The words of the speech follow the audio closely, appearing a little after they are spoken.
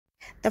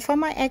The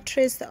former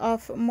actress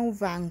of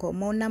Muvhango,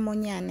 Mona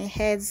Monyane,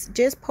 has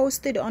just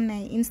posted on her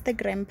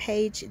Instagram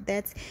page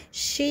that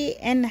she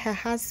and her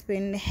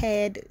husband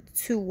had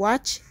to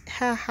watch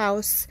her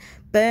house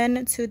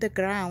burn to the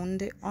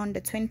ground on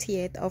the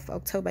 20th of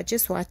October.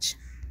 Just watch.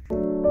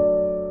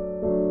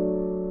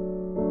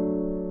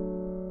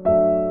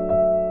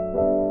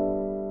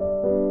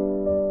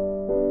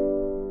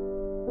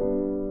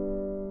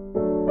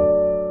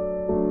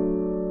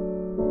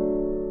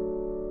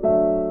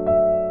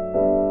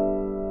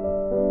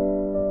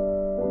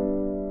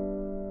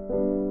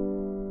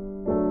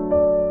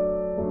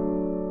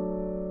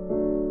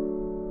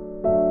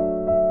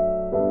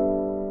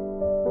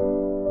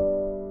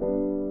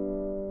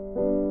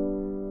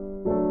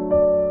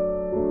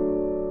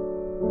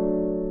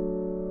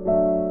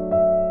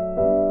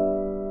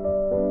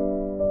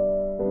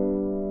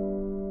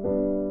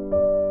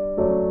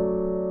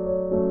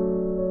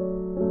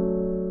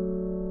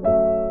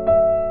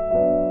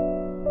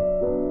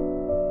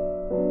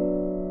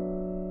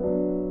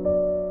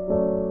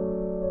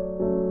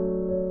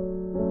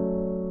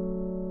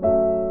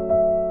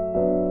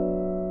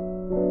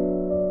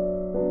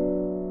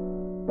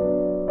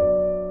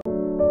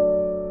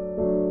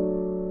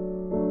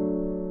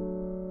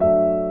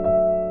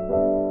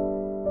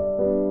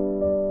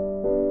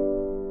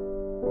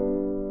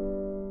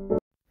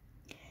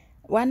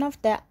 One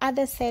of the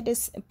other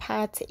saddest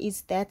part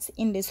is that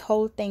in this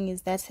whole thing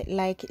is that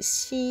like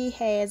she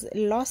has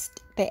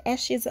lost the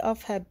ashes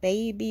of her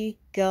baby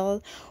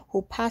girl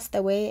who passed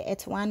away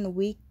at 1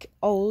 week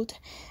old.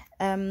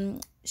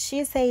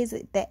 She says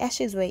the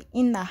ashes were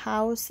in the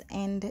house,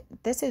 and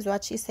this is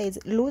what she says: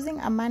 losing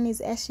Amani's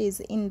ashes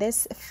in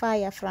this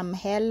fire from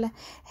hell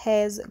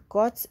has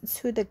got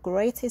to the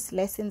greatest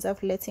lessons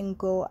of letting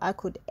go I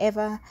could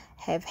ever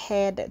have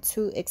had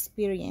to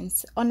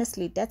experience.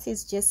 Honestly, that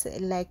is just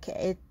like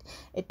a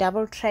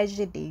double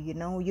tragedy, you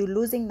know. You're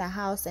losing the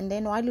house, and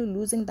then while you're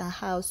losing the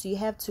house, you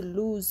have to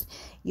lose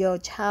your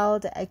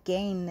child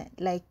again,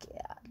 like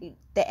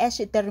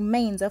the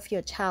remains of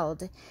your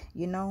child,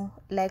 you know,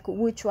 like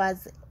which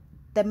was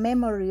the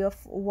memory of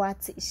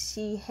what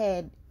she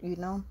had, you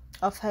know,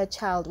 of her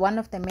child, one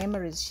of the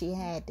memories she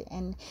had.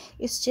 And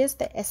it's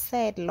just a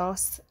sad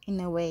loss in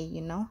a way,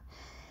 you know.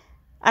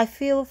 I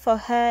feel for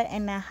her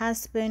and her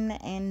husband,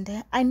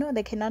 and I know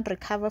they cannot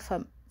recover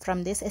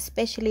from this,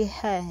 especially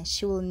her.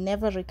 She will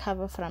never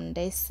recover from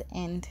this,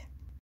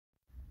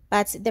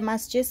 but they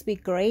must just be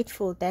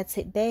grateful that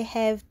they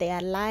have their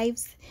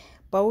lives,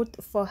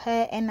 both for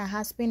her and her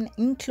husband,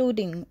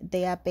 including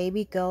their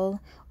baby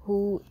girl,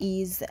 who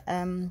is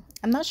I'm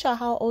not sure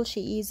how old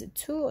she is,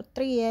 2 or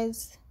 3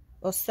 years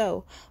or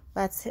so.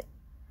 But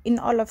in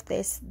all of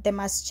this, they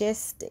must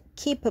just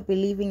keep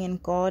believing in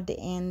God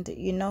and,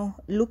 you know,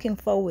 looking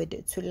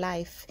forward to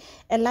life.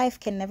 A life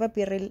can never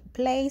be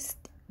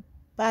replaced,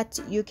 but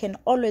you can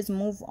always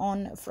move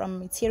on from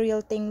material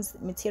things.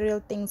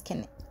 Material things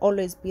can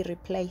always be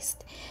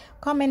replaced.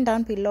 Comment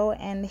down below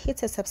and hit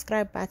the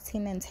subscribe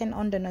button and turn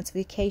on the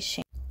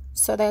notification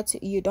so that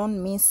you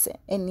don't miss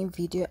any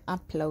video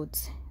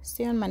uploads.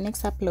 See you on my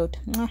next upload.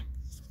 Mwah.